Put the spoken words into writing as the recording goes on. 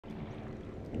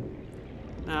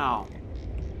Now,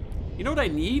 you know what I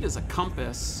need is a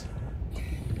compass.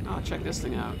 I'll check this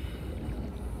thing out.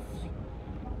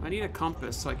 I need a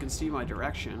compass so I can see my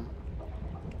direction.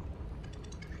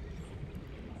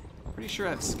 Pretty sure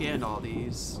I've scanned all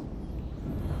these.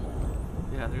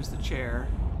 Yeah, there's the chair.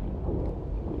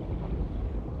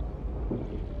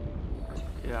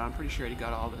 Yeah, I'm pretty sure he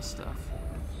got all this stuff.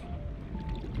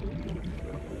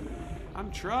 I'm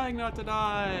trying not to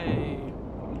die.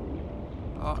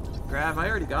 Oh, grab. I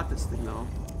already got this thing though.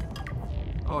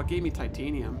 Oh, it gave me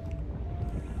titanium.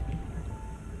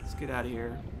 Let's get out of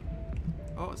here.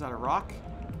 Oh, is that a rock?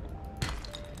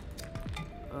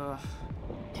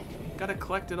 Gotta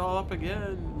collect it all up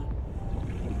again.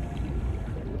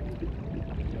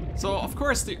 So, of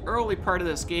course, the early part of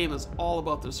this game is all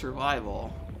about the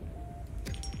survival.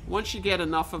 Once you get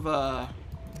enough of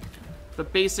the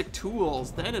basic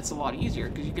tools, then it's a lot easier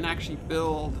because you can actually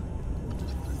build,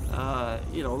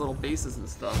 you know, little bases and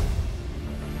stuff.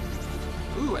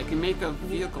 Ooh, I can make a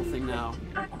vehicle thing now.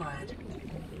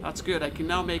 That's good. I can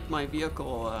now make my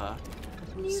vehicle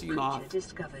seem off.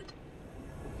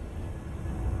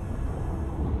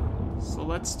 So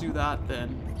let's do that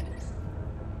then.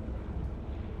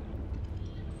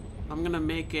 I'm gonna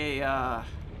make a.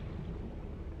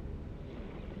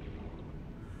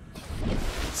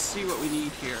 Let's see what we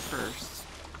need here first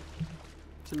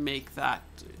to make that.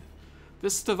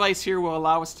 This device here will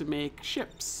allow us to make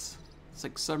ships. It's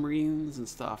like submarines and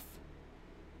stuff.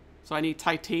 So I need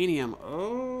titanium.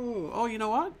 Oh, you know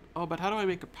what? Oh, but how do I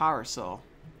make a power cell?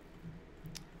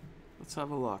 Let's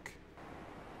have a look.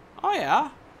 Oh yeah.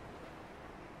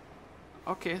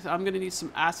 Okay, so I'm gonna need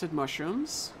some acid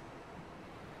mushrooms.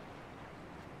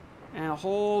 And a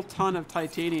whole ton of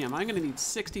titanium. I'm gonna need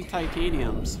 60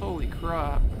 titaniums. Holy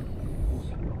crap.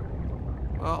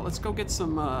 Well, let's go get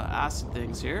some acid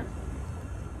things here.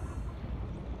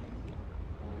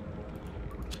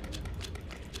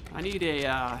 I need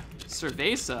a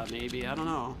cerveza, maybe. I don't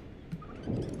know.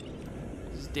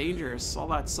 This is dangerous. All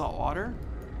that salt water.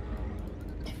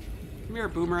 Come here,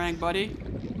 boomerang buddy.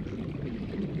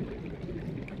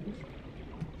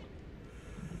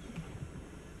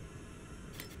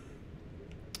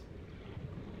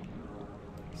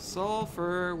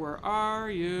 Sulfur, where are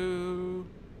you?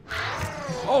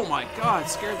 Oh my god,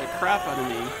 scared the crap out of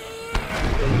me.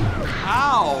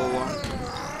 Ow!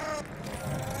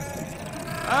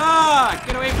 Ah,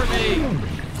 get away from me!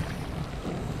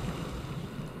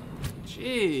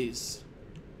 Jeez.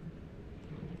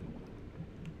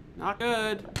 Not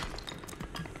good.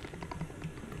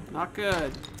 Not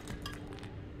good.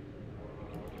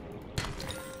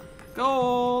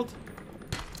 Gold!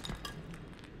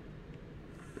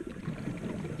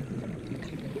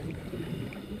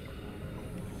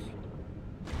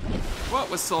 What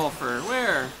was sulfur?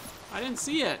 Where? I didn't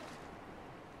see it.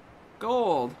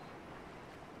 Gold.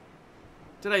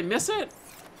 Did I miss it?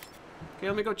 Okay,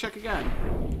 let me go check again.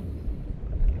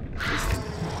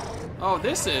 Oh,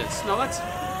 this is. No, that's.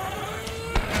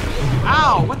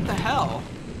 Ow! What the hell?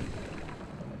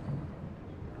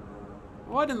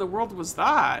 What in the world was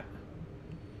that?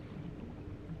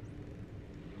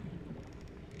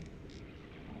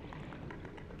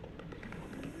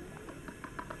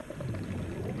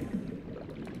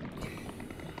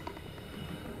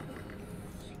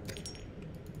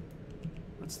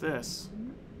 What's this?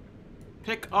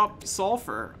 Pick up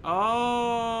sulfur.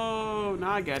 Oh,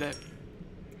 now I get it.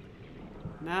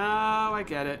 Now I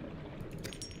get it.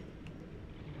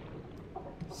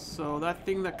 So that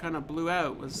thing that kind of blew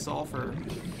out was sulfur.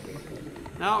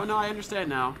 No, I understand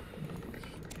now.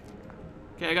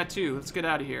 Okay, I got 2. Let's get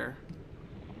out of here.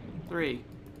 3.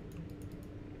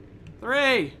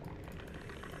 3!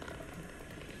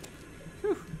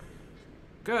 Whew.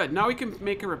 Good. Now we can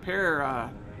make a repair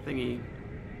thingy.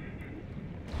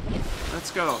 Let's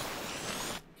go.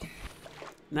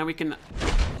 Now we can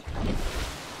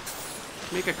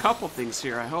make a couple things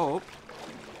here, I hope.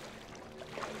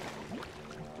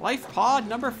 Life pod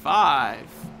number 5.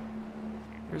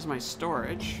 Here's my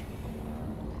storage.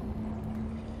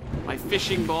 My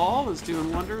fishing ball is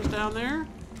doing wonders down there.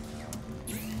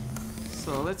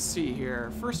 So let's see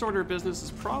here. First order of business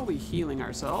is probably healing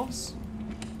ourselves.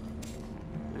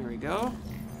 There we go.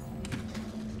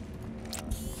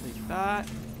 Take that.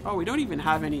 Oh, we don't even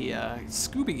have any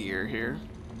scuba gear here.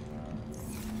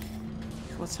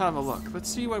 Let's have a look. Let's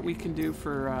see what we can do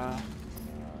for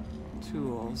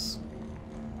tools.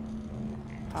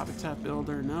 Habitat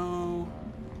builder, no.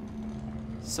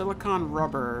 Silicon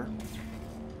rubber.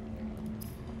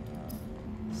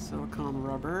 Silicon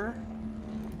rubber.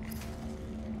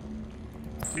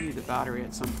 We need a battery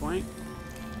at some point.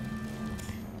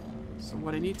 So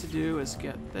what I need to do is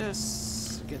get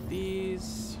this, get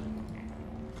these.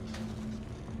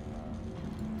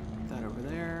 Put that over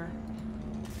there.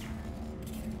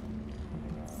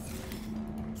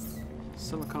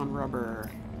 Silicone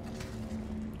rubber.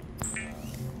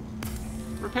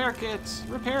 Repair kit!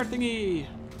 Repair thingy!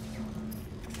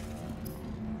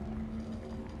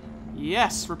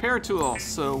 Yes, repair tool.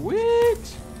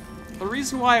 Sweet! The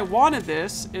reason why I wanted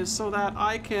this is so that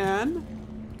I can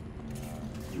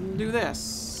do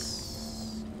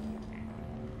this.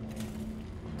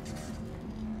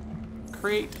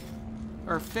 Create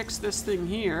or fix this thing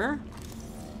here.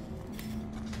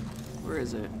 Where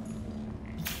is it?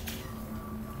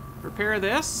 Repair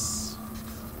this.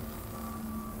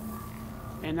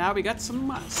 And now we got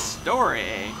some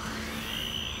story.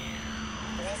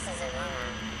 This is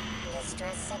Aurora.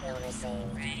 Distress signal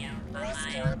received.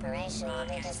 Rescue operation will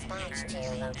be dispatched to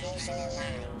your location in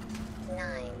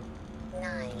 9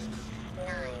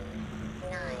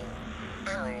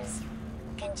 hours.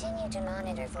 Continue to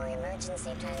monitor for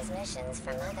emergency transmissions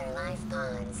from other life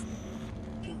pods.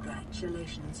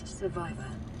 Congratulations,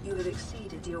 survivor. You have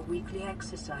exceeded your weekly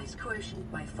exercise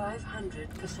quotient by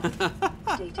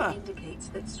 500%. Data indicates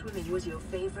that swimming was your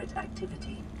favorite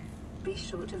activity. Be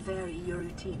sure to vary your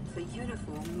routine for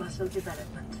uniform muscle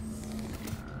development.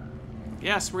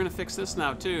 Yes, we're gonna fix this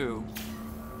now too.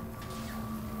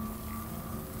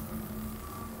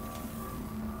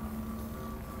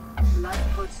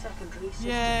 Lifeboat secondary systems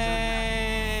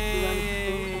Yay! online. Run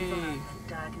full environment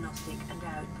diagnostic and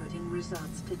outputting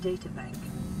results to databank.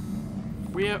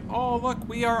 We have, oh look,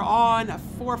 we are on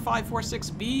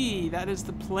 4546b. That is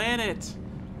the planet.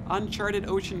 Uncharted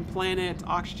ocean planet,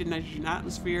 oxygen, nitrogen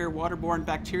atmosphere, waterborne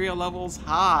bacteria levels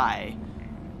high.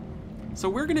 So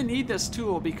we're gonna need this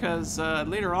tool because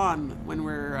later on when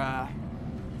we're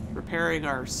repairing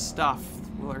our stuff,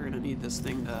 we're gonna need this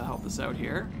thing to help us out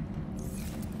here.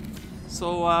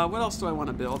 So what else do I want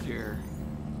to build here?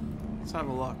 Let's have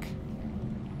a look.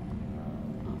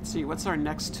 Let's see, what's our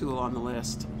next tool on the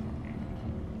list?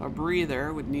 A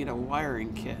breather would need a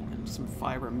wiring kit and some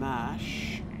fiber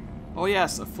mesh. Oh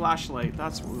yes, a flashlight.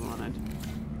 That's what we wanted.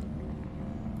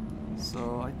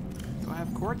 So, do I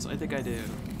have quartz? I think I do.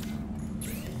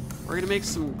 We're gonna make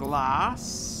some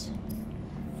glass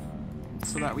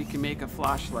so that we can make a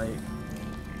flashlight.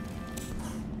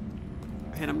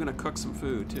 And I'm gonna cook some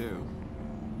food too.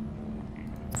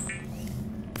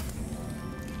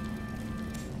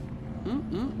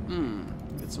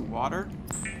 Get some water.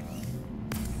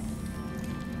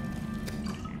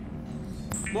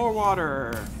 More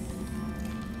water.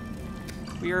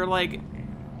 We are like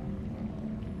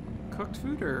cooked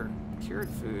food or cured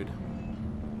food?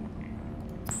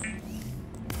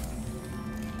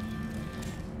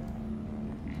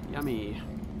 Yummy.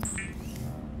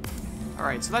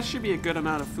 Alright, so that should be a good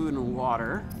amount of food and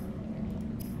water.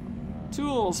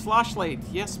 Tools, flashlight,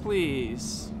 yes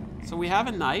please. So we have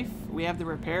a knife, we have the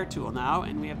repair tool now,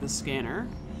 and we have the scanner.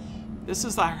 This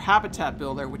is our habitat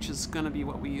builder, which is going to be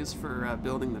what we use for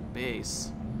building the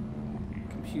base.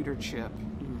 Computer chip.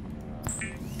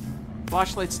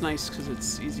 Flashlight's nice because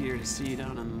it's easier to see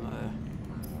down in the...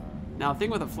 Now, the thing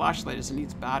with a flashlight is it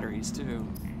needs batteries, too.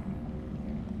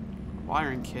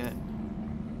 Wiring kit.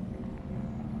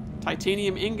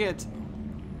 Titanium ingot.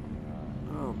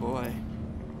 Oh, boy.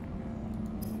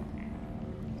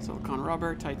 Silicone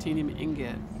rubber, titanium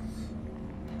ingot.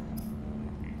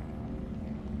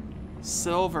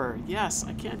 Silver. Yes,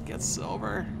 I can't get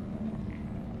silver.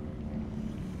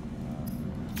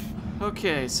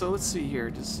 Okay, so let's see here.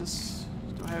 Do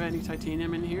I have any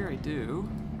titanium in here? I do.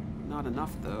 Not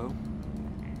enough, though.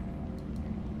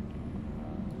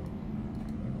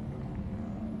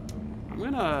 I'm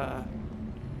gonna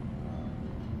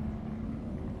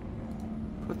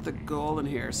put the gold in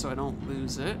here so I don't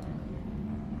lose it.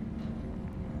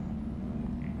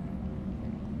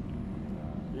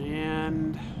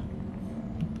 And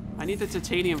I need the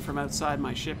titanium from outside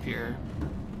my ship here.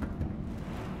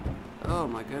 Oh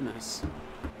my goodness.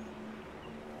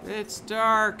 It's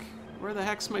dark. Where the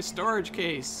heck's my storage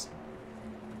case?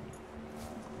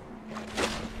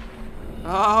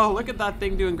 Oh, look at that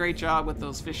thing doing a great job with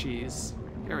those fishies.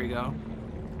 Here we go.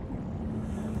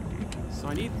 So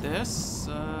I need this.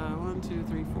 1, 2,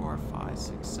 3, 4, 5,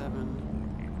 6,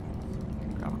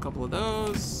 7. Grab a couple of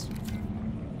those.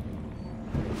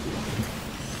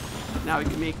 Now we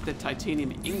can make the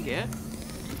titanium ingot.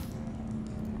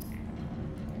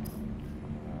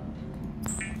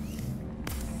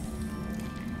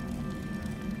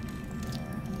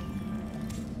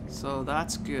 So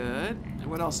that's good. And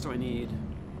what else do I need?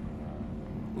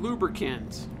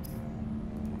 Lubricant.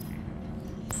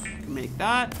 Can make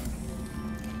that.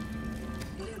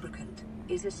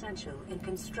 is essential in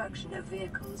construction of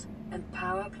vehicles and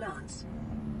power plants.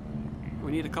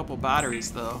 We need a couple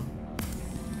batteries though.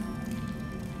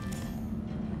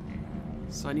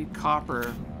 So I need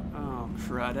copper. Oh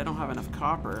crud, I don't have enough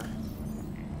copper.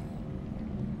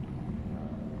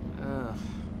 Ugh.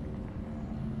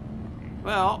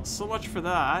 Well, so much for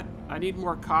that. I need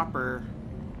more copper.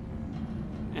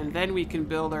 And then we can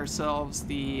build ourselves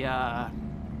the,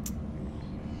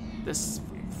 this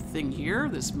thing here,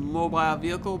 this mobile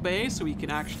vehicle bay, so we can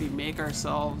actually make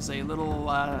ourselves a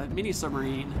little mini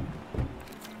submarine.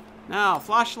 Now,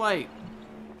 flashlight,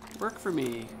 work for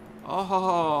me.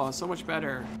 Oh, so much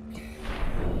better.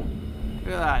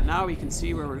 Look at that, now we can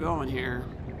see where we're going here.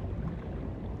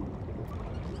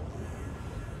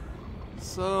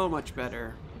 So much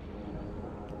better.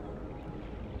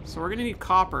 So we're gonna need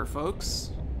copper,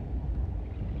 folks.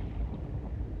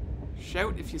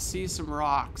 Shout if you see some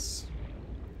rocks.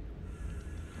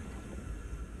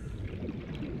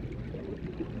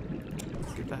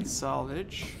 Get that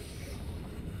salvage.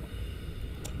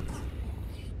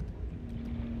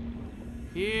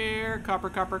 Here, copper,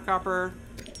 copper, copper.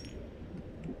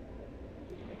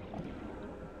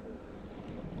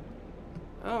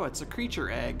 Oh, it's a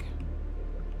creature egg.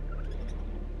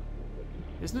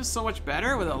 Isn't this so much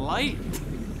better with a light?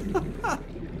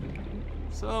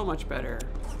 So much better.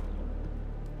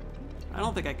 I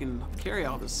don't think I can carry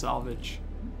all this salvage.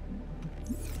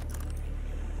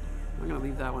 I'm gonna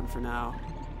leave that one for now.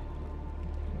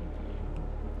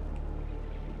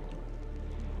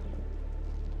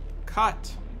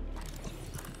 Cut.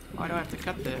 Why do I have to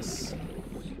cut this?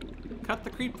 Cut the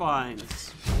creep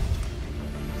vines.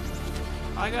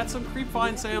 I got some creep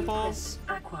vine samples.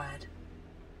 Acquired.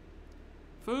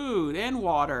 Food and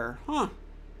water. Huh.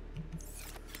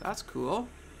 That's cool.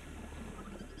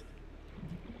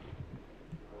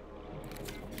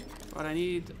 But I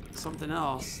need something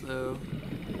else, though.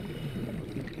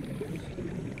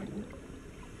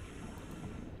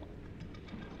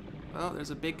 Oh, there's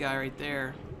a big guy right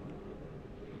there.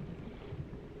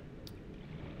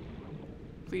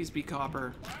 Please be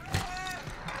copper.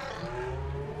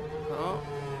 Oh,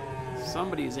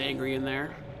 somebody's angry in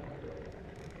there.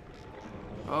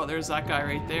 Oh, there's that guy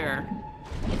right there.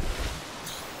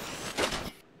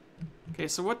 Okay,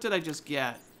 so what did I just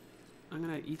get? I'm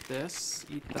gonna eat this,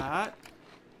 eat that.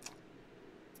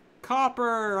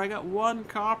 Copper! I got 1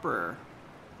 copper.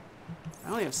 I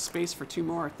only have space for 2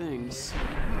 more things.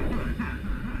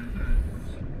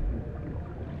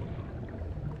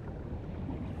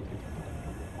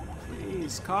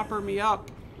 Please, copper me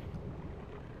up.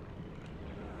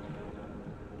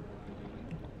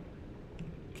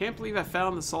 Can't believe I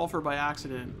found the sulfur by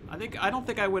accident. I don't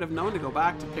think I would have known to go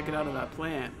back to pick it out of that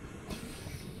plant.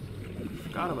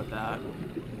 Forgot about that.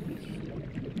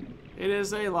 It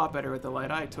is a lot better with the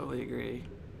light, I totally agree.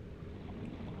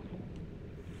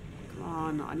 Come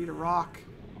on, I need a rock.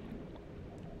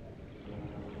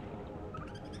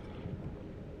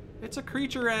 It's a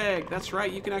creature egg! That's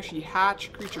right, you can actually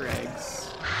hatch creature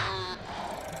eggs.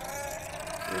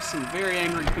 There's some very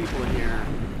angry people in here.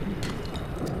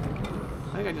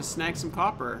 I think I just snagged some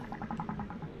copper.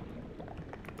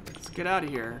 Let's get out of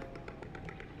here.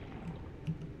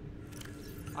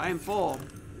 I am full.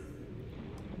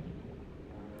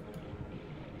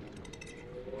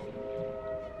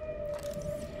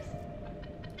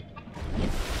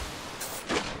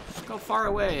 Look how far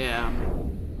away I am.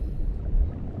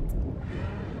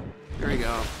 There we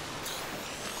go.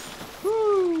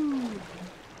 Woo!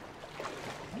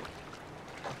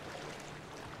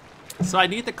 So I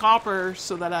need the copper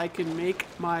so that I can make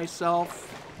myself...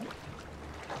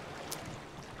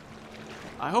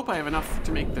 I hope I have enough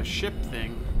to make the ship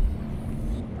thing.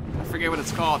 I forget what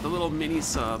it's called, the little mini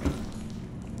sub.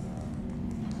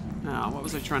 Now, what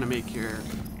was I trying to make here?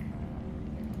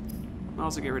 I'll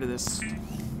also get rid of this.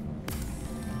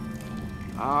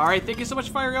 Alright, thank you so much,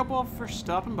 Fire Apple, for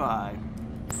stopping by.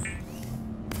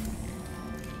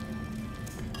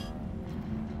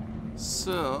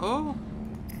 So...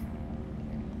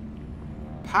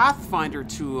 Pathfinder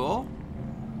tool.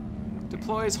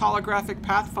 Deploys holographic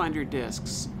Pathfinder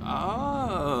discs.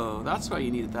 Oh, that's why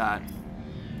you needed that.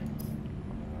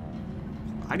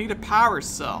 I need a power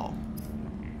cell.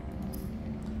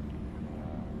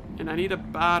 And I need a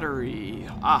battery.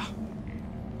 Ah.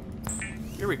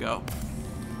 Here we go.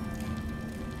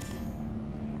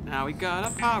 Now we got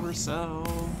a power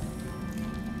cell.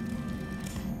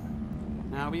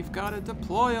 Now we've got a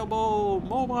deployable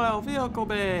mobile vehicle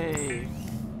bay.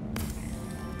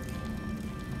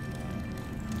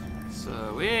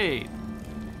 So wait,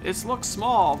 this looks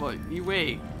small, but you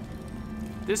wait.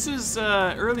 This is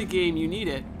early game, you need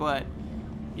it, but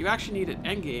You actually need it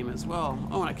endgame as well.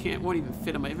 Oh, and I can't, won't even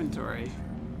fit in my inventory.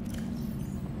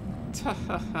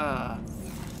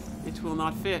 It will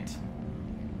not fit.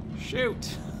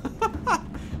 Shoot!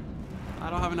 I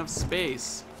don't have enough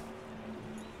space.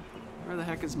 Where the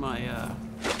heck is my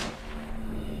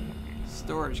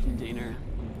storage container?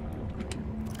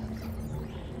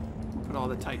 Put all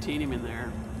the titanium in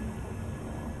there.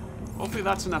 Hopefully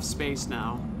that's enough space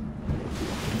now.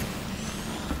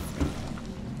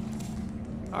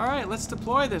 Alright, let's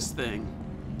deploy this thing.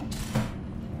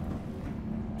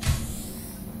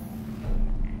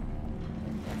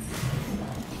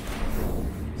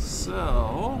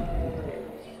 So,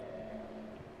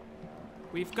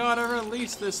 we've got to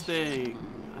release this thing.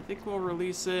 I think we'll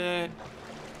release it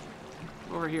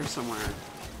over here somewhere.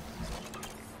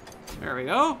 There we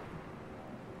go.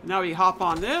 Now we hop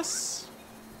on this.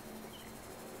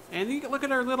 And you can look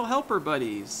at our little helper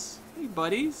buddies. Hey,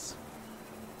 buddies.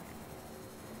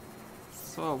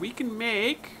 So we can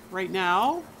make, right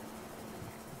now...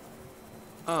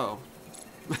 Oh.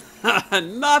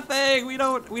 Nothing! We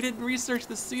didn't research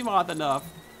the sea moth enough.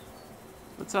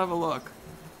 Let's have a look.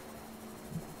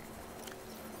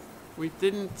 We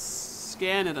didn't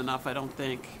scan it enough, I don't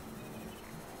think.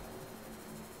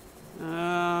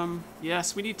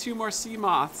 Yes, we need 2 more sea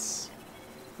moths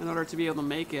in order to be able to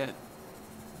make it.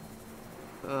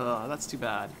 Ugh, that's too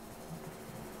bad.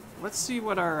 Let's see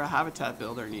what our habitat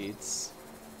builder needs.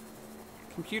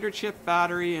 Computer chip,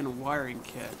 battery, and wiring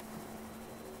kit.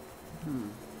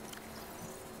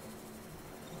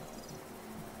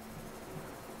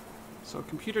 So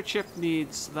computer chip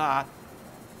needs that.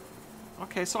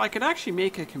 Okay, so I could actually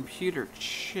make a computer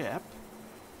chip.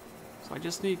 So I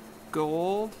just need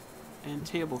gold and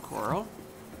table coral.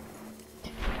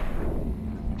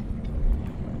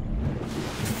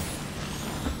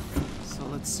 So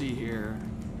let's see here.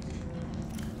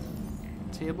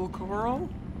 Table coral,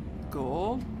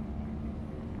 gold.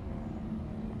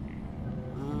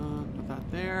 Put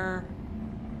that there.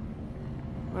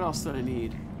 What else did I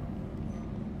need?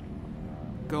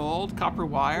 Gold, copper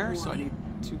wire, so I need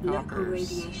 2 Local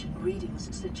coppers. radiation readings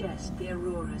suggest the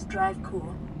Aurora's drive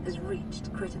core has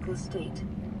reached critical state.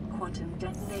 Quantum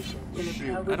detonation will occur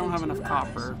Shoot, within I don't have 2 enough hours.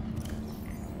 copper.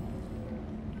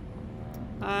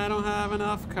 I don't have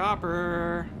enough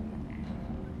copper.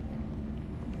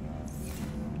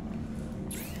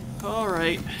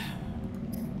 Alright.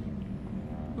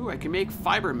 Ooh, I can make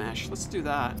fiber mesh. Let's do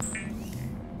that.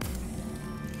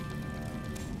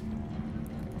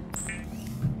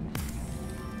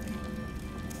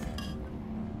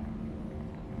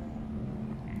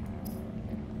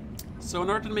 So in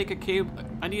order to make a cable,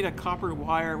 I need a copper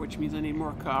wire, which means I need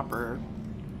more copper.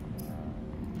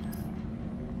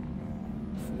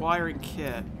 Wiring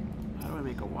kit. How do I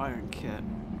make a wiring kit?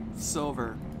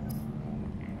 Silver.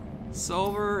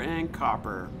 Silver and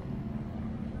copper.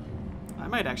 I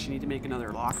might actually need to make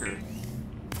another locker.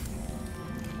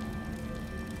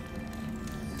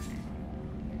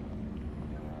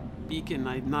 Beacon,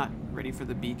 I'm not ready for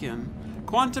the beacon.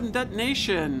 Quantum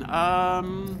detonation.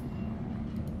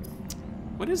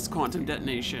 What is quantum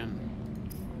detonation?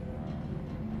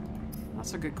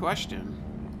 That's a good question.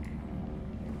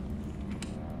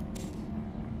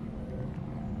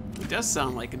 It does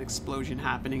sound like an explosion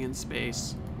happening in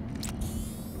space.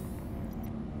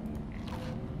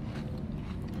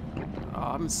 Oh,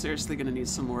 I'm seriously gonna need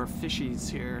some more fishies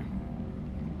here.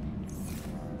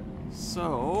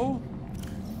 So,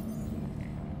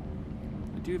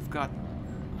 I do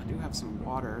have some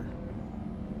water.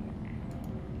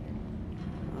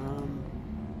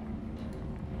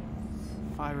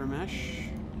 Fiber mesh.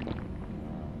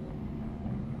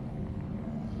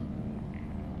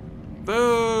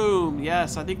 Boom!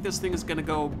 Yes, I think this thing is gonna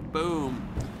go boom.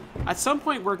 At some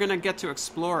point we're gonna get to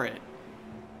explore it.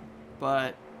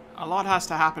 But a lot has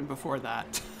to happen before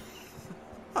that.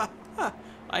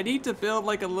 I need to build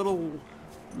like a little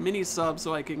mini sub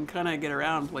so I can kinda get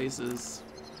around places.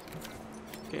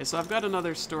 Okay, so I've got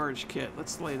another storage kit.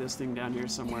 Let's lay this thing down here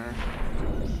somewhere.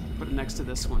 Put it next to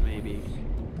this one maybe.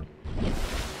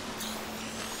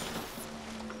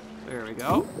 There we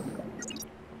go.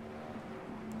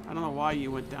 I don't know why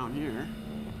you went down here.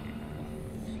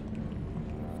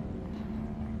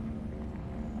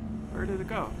 Where did it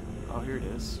go? Oh, here it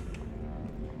is.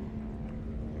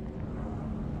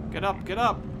 Get up, get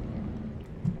up!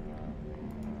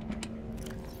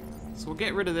 So we'll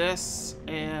get rid of this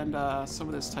and some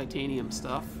of this titanium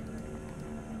stuff.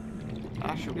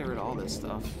 Actually, we'll get rid of all this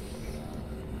stuff.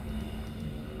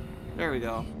 There we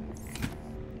go.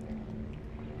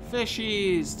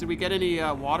 Fishies! Did we get any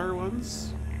water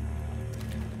ones?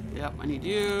 Yep, I need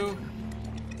you.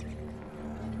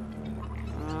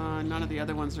 None of the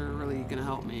other ones are really gonna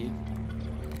help me.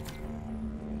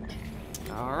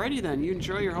 Alrighty then, you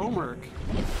enjoy your homework.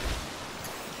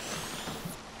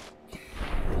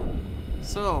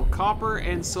 So, copper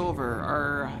and silver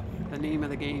are the name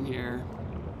of the game here.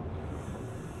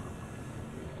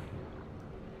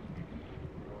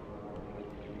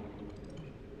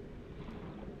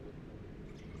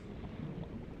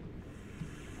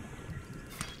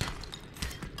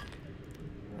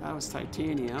 That was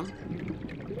titanium.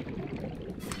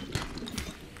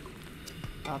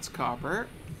 That's copper.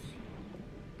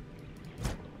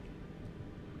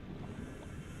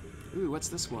 Ooh, what's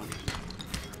this one?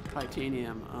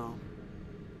 Titanium, oh.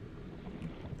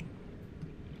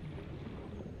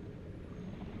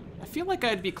 I feel like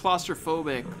I'd be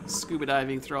claustrophobic scuba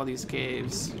diving through all these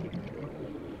caves.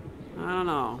 I don't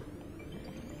know.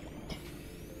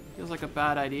 Feels like a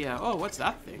bad idea. Oh, what's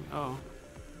that thing? Oh.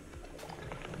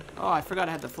 Oh, I forgot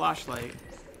I had the flashlight.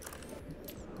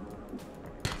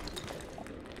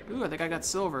 Ooh, I think I got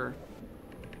silver.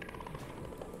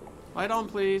 Light on,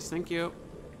 please. Thank you.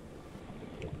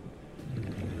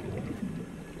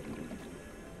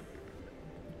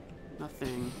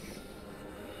 Nothing.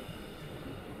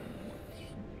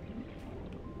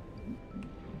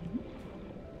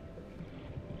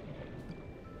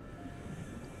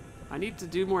 I need to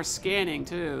do more scanning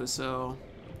too, so...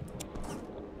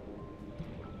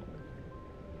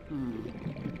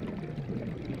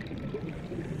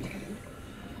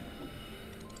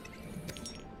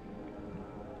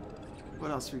 What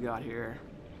else we got here?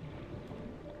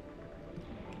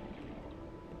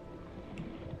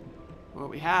 What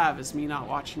we have is me not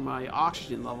watching my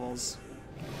oxygen levels.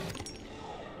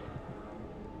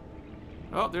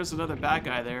 Oh, there's another bad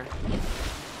guy there.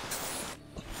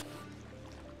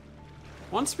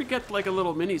 Once we get like a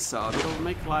little mini sub, it'll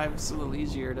make lives a little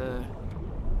easier to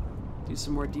do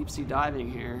some more deep sea diving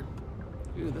here.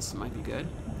 Ooh, this might be good.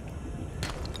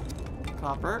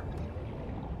 Copper.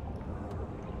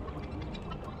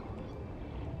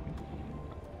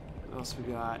 What else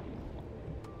we got?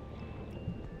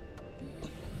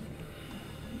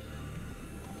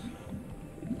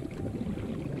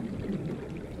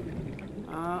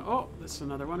 Oh, there's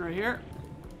another one right here.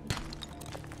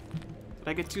 Did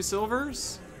I get 2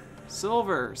 silvers?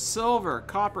 Silver, silver,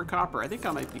 copper, copper. I think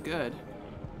I might be good.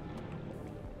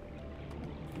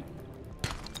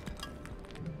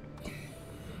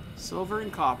 Silver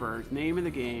and copper, name of the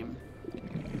game.